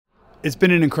It's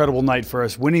been an incredible night for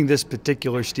us. Winning this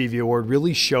particular Stevie Award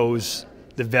really shows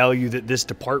the value that this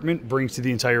department brings to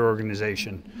the entire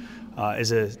organization.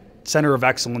 As a center of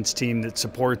excellence team that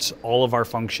supports all of our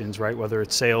functions, right? Whether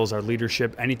it's sales, our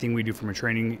leadership, anything we do from a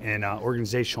training and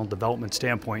organizational development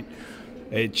standpoint,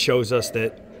 it shows us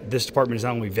that this department is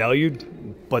not only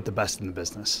valued, but the best in the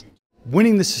business.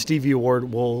 Winning this Stevie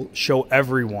Award will show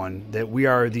everyone that we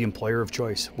are the employer of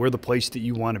choice. We're the place that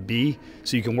you want to be,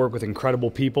 so you can work with incredible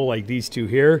people like these two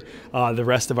here, the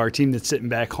rest of our team that's sitting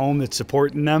back home that's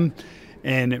supporting them,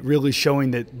 and it really showing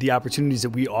that the opportunities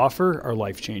that we offer are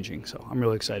life-changing. So I'm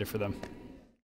really excited for them.